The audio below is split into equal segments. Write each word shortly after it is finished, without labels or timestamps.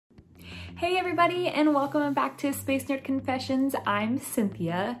Hey everybody, and welcome back to Space Nerd Confessions. I'm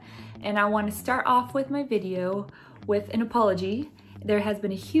Cynthia, and I want to start off with my video with an apology. There has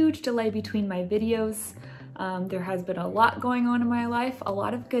been a huge delay between my videos. There has been a lot going on in my life, a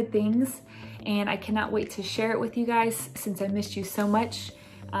lot of good things, and I cannot wait to share it with you guys since I missed you so much.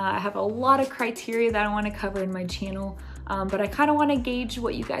 I have a lot of criteria that I want to cover in my channel, but I kind of want to gauge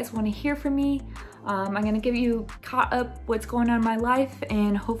what you guys want to hear from me. I'm going to give you caught up what's going on in my life,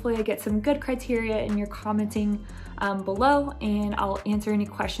 and hopefully I get some good criteria in your commenting below, and I'll answer any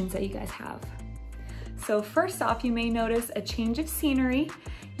questions that you guys have. So first off, you may notice a change of scenery.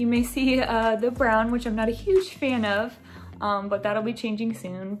 You may see the brown, which I'm not a huge fan of, but that'll be changing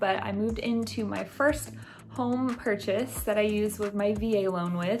soon. But I moved into my first home purchase that I use with my VA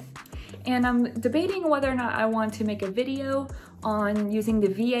loan with, and I'm debating whether or not I want to make a video on using the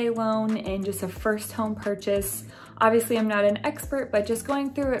VA loan and just a first home purchase. Obviously, I'm not an expert, but just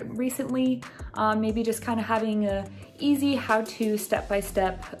going through it recently, maybe just kind of having a easy how-to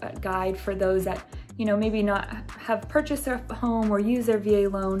step-by-step guide for those that, you know, maybe not have purchased their home or use their VA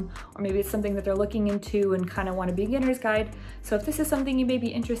loan, or maybe it's something that they're looking into and kind of want a beginner's guide. So if this is something you may be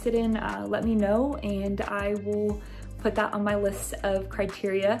interested in, let me know, and I will put that on my list of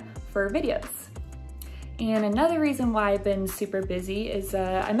criteria for videos. And another reason why I've been super busy is,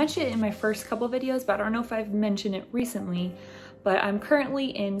 I mentioned it in my first couple videos, but I don't know if I've mentioned it recently, but I'm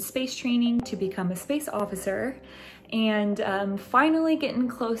currently in space training to become a space officer, and finally getting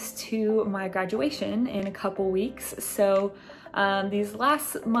close to my graduation in a couple weeks. So these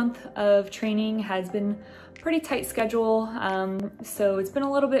last month of training has been pretty tight schedule, so it's been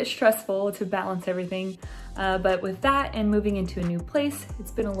a little bit stressful to balance everything, but with that and moving into a new place,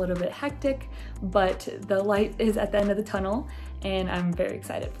 it's been a little bit hectic, but the light is at the end of the tunnel, and I'm very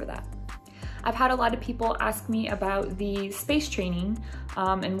excited for that. I've had a lot of people ask me about the space training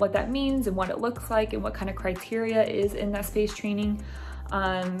and what that means and what it looks like and what kind of criteria is in that space training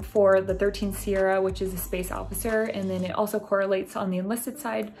for the 13th Sierra, which is a space officer, and then it also correlates on the enlisted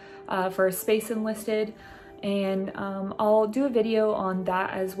side for a space enlisted. And I'll do a video on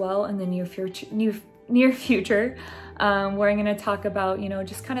that as well in the near future, where I'm going to talk about, you know,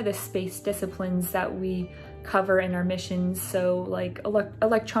 just kind of the space disciplines that we cover in our missions. So like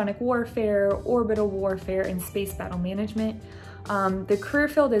electronic warfare, orbital warfare, and space battle management. The career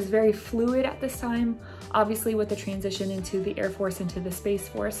field is very fluid at this time, obviously with the transition into the Air Force, into the Space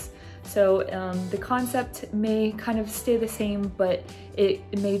Force. So the concept may kind of stay the same, but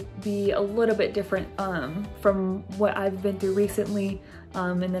it may be a little bit different from what I've been through recently.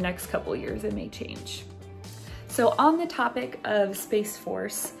 In the next couple years, it may change. So on the topic of Space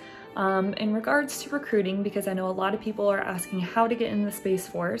Force, in regards to recruiting, because I know a lot of people are asking how to get in the Space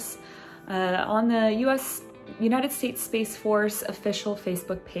Force, on the United States Space Force official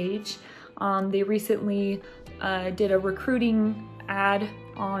Facebook page, they recently did a recruiting ad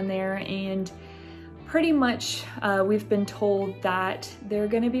on there, and pretty much we've been told that they're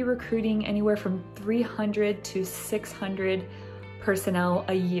going to be recruiting anywhere from 300 to 600 personnel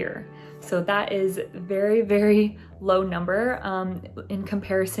a year. So that is very, very low number in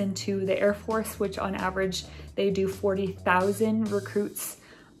comparison to the Air Force, which on average they do 40,000 recruits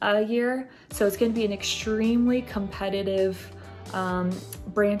a year. So it's going to be an extremely competitive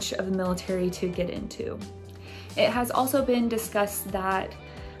branch of the military to get into. It has also been discussed that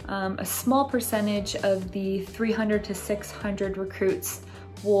a small percentage of the 300 to 600 recruits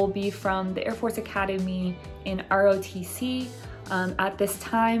will be from the Air Force Academy and ROTC. At this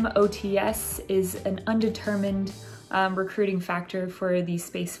time, OTS is an undetermined recruiting factor for the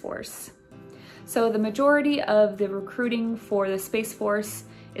Space Force. So the majority of the recruiting for the Space Force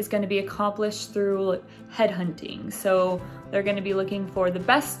is going to be accomplished through headhunting. So they're going to be looking for the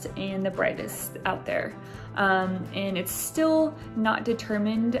best and the brightest out there. And it's still not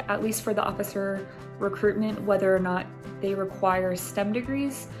determined, at least for the officer recruitment, whether or not they require STEM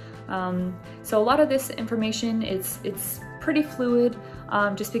degrees. So a lot of this information, it's pretty fluid,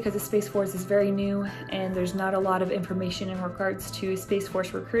 just because the Space Force is very new and there's not a lot of information in regards to Space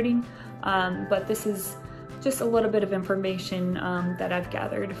Force recruiting. But this is just a little bit of information that I've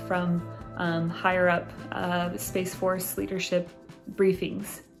gathered from higher up Space Force leadership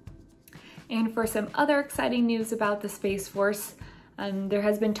briefings. And for some other exciting news about the Space Force, there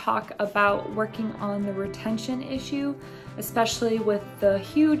has been talk about working on the retention issue, especially with the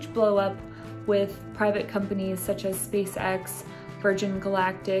huge blow up with private companies such as SpaceX, Virgin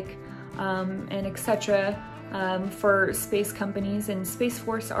Galactic, and etc. For space companies, and Space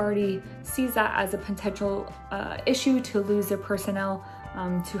Force already sees that as a potential issue to lose their personnel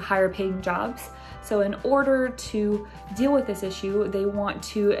to higher paying jobs. So in order to deal with this issue, they want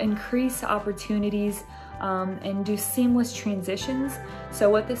to increase opportunities and do seamless transitions. So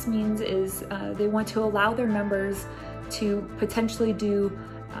what this means is they want to allow their members to potentially do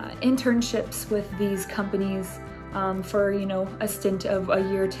internships with these companies for, you know, a stint of a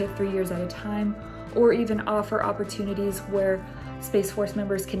year to 3 years at a time, or even offer opportunities where Space Force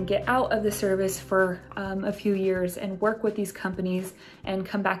members can get out of the service for a few years and work with these companies and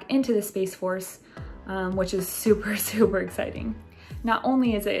come back into the Space Force, which is super, super exciting. Not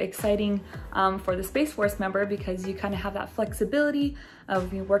only is it exciting for the Space Force member because you kind of have that flexibility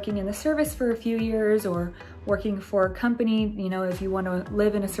of working in the service for a few years or working for a company, you know, if you want to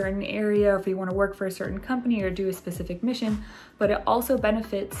live in a certain area or if you want to work for a certain company or do a specific mission, but it also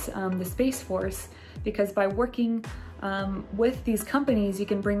benefits the Space Force because by working with these companies, you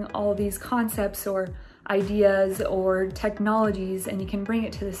can bring all these concepts or ideas or technologies and you can bring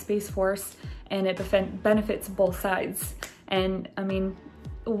it to the Space Force, and it benefits both sides. And I mean,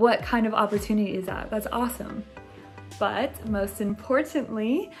 what kind of opportunity is that? That's awesome. But most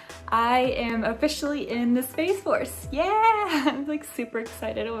importantly, I am officially in the Space Force. Yeah, I'm like super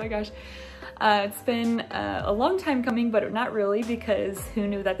excited. Oh my gosh. It's been a long time coming, but not really, because who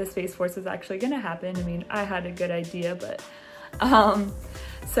knew that the Space Force was actually gonna happen? I mean, I had a good idea, but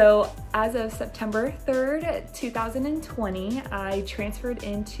so as of September 3rd, 2020, I transferred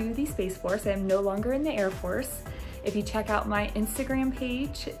into the Space Force. I am no longer in the Air Force. If you check out my Instagram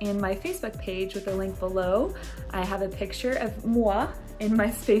page and my Facebook page with the link below, I have a picture of moi in my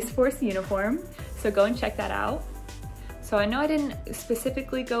Space Force uniform, so go and check that out. So I know I didn't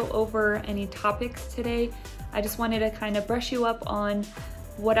specifically go over any topics today. I just wanted to kind of brush you up on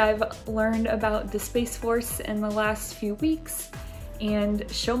what I've learned about the Space Force in the last few weeks and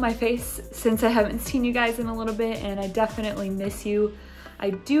show my face since I haven't seen you guys in a little bit and I definitely miss you. I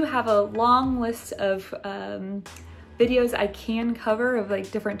do have a long list of videos I can cover of like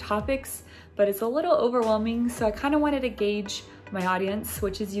different topics, but it's a little overwhelming. So I kind of wanted to gauge my audience,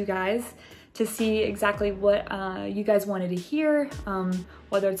 which is you guys, to see exactly what you guys wanted to hear,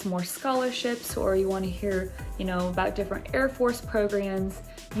 whether it's more scholarships or you want to hear, you know, about different Air Force programs,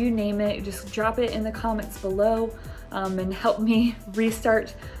 you name it, just drop it in the comments below and help me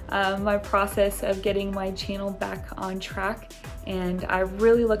restart my process of getting my channel back on track. And I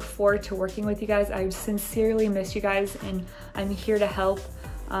really look forward to working with you guys. I sincerely miss you guys and I'm here to help.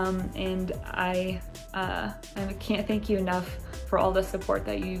 And I can't thank you enough for all the support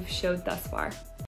that you've showed thus far.